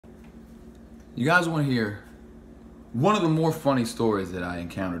You guys want to hear one of the more funny stories that I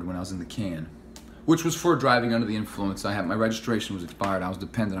encountered when I was in the can, which was for driving under the influence. My registration was expired. I was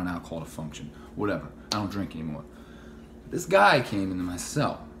dependent on alcohol to function. Whatever. I don't drink anymore. This guy came into my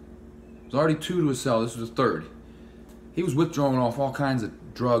cell. It was already 2 to a cell. This was the 3rd. He was withdrawing off all kinds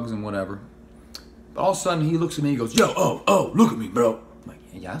of drugs and whatever. But all of a sudden he looks at me and goes, "Yo, look at me, bro." I'm like,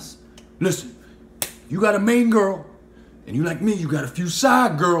 "Yes? Listen, you got a main girl, and you like me, you got a few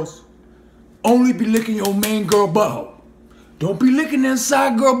side girls. Only be licking your main girl butthole. Don't be licking that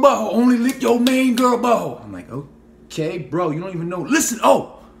side girl butthole. Only lick your main girl butthole." I'm like, "Okay, bro, you don't even know." "Listen,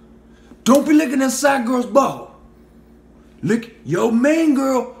 don't be licking that side girl's butthole. Lick your main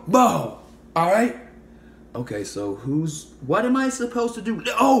girl butthole, all right?" "Okay, so what am I supposed to do?"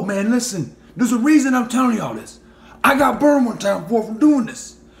 "Oh, man, listen, there's a reason I'm telling you all this. I got burned one time before from doing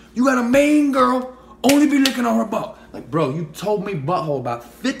this. You got a main girl, only be licking on her butt." Like, bro, you told me butthole about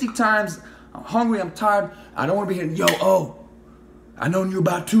 50 times. I'm hungry, I'm tired, I don't want to be here. I known you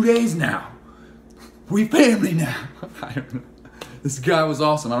about 2 days now. We family now. I don't know. This guy was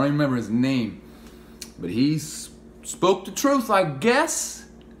awesome. I don't even remember his name. But he spoke the truth, I guess.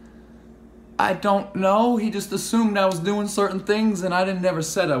 I don't know. He just assumed I was doing certain things and I never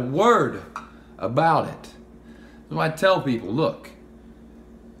said a word about it. So I tell people, look,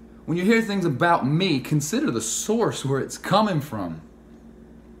 when you hear things about me, consider the source where it's coming from.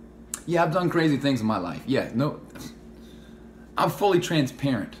 Yeah, I've done crazy things in my life. Yeah, no, I'm fully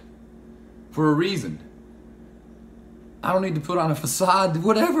transparent for a reason. I don't need to put on a facade,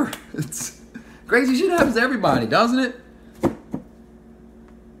 whatever. It's crazy shit happens to everybody, doesn't it?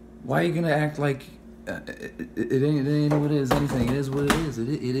 Why are you gonna act like it ain't what it is? Anything? It is what it is.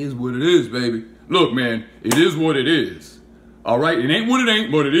 It is what it is, baby. Look, man, it is what it is. All right, it ain't what it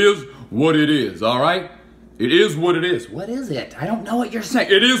ain't, but it is what it is. All right. It is what it is. What is it? I don't know what you're saying.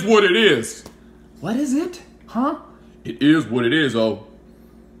 It is what it is. What is it? Huh? It is what it is,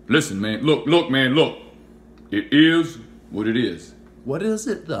 Listen, man. Look, man, look. It is what it is. What is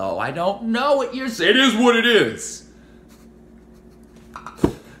it, though? I don't know what you're saying. It is what it is.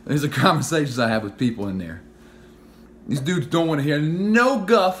 These are conversations I have with people in there. These dudes don't want to hear no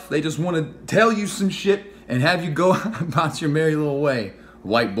guff. They just want to tell you some shit and have you go about your merry little way,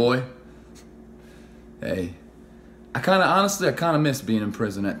 white boy. Hey, I kind of miss being in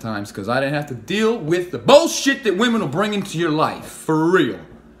prison at times because I didn't have to deal with the bullshit that women will bring into your life, for real.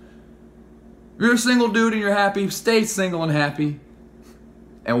 If you're a single dude and you're happy, stay single and happy.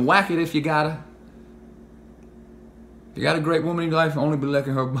 And whack it if you gotta. If you got a great woman in your life, only be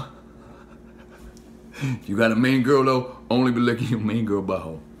licking her butt. If you got a main girl, though, only be licking your main girl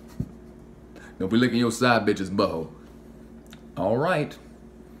butthole. Don't be licking your side bitch's butthole. All right.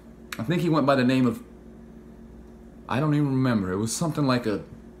 I think he went by the name of, I don't even remember. It was something like a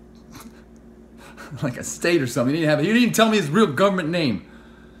state or something. He didn't even tell me his real government name.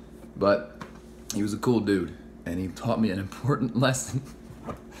 But he was a cool dude, and he taught me an important lesson.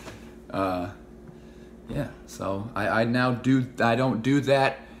 Yeah, so I don't do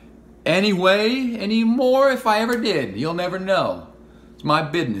that anymore. If I ever did, you'll never know. It's my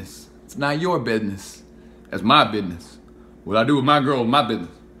business. It's not your business. It's my business. What I do with my girl is my business.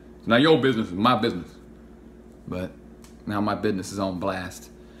 It's not your business, it's my business. But now my business is on blast.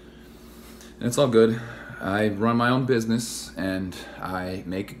 And it's all good. I run my own business and I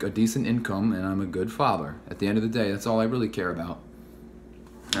make a decent income and I'm a good father. At the end of the day, that's all I really care about.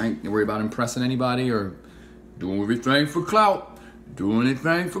 I ain't worried about impressing anybody or doing everything for clout. Doing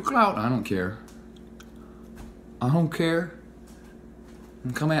anything for clout. I don't care. I don't care.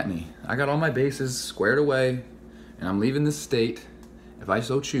 Come at me. I got all my bases squared away and I'm leaving this state if I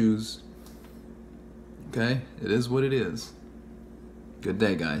so choose. Okay? It is what it is. Good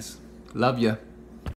day, guys. Love ya.